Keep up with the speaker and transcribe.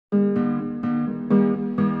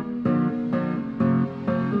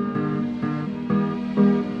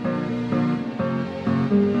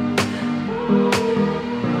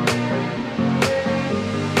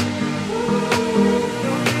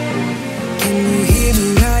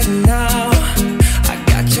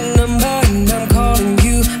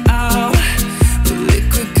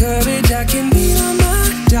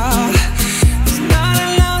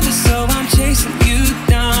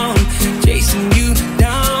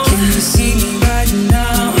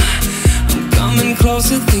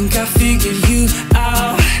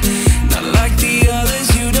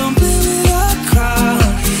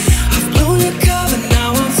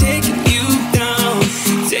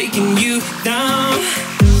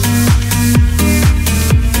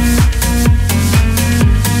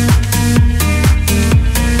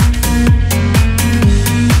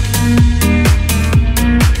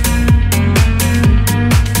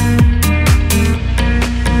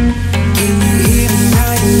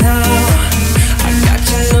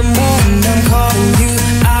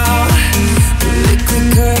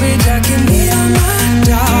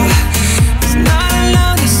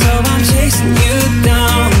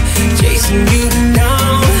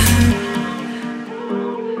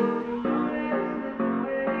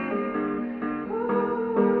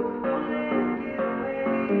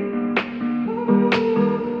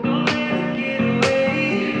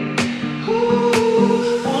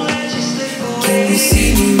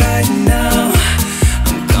see me right now?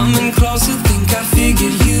 I'm coming closer, think I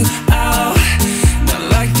figured you out. Not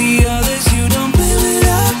like the others, you don't play with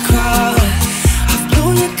a crowd. I've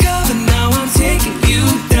blown your cover, now I'm taking you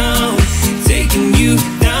down, taking you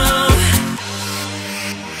down.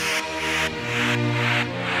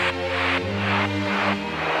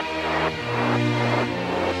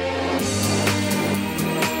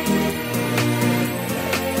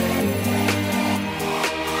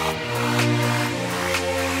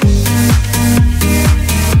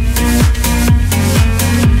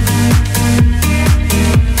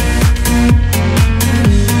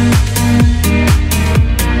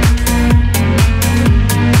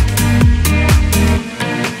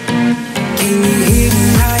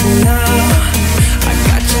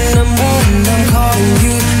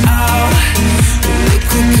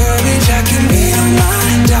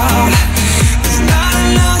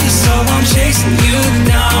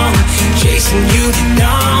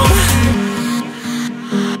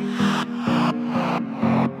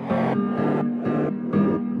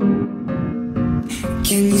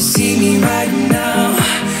 Can you see me right now?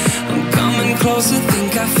 I'm coming closer,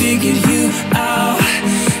 think I figured you out.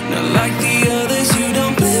 Not like the others, you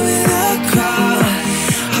don't play with a crowd.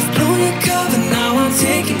 I've blown your cover, now I'm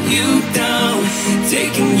taking you down,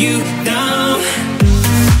 taking you down.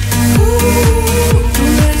 Ooh,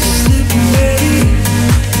 don't let you slip away.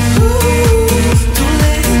 Ooh, don't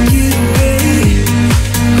let it get away.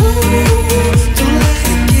 Ooh, don't let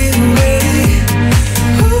it get away.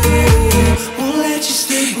 Ooh, won't let you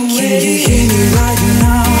slip away. Can you hear me right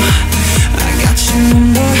now? I got your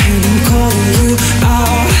number and I'm calling you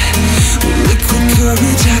out. With liquid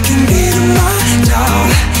courage I can beat on my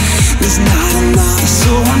doubt. There's not another,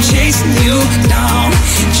 so I'm chasing you down,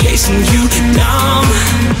 chasing you down.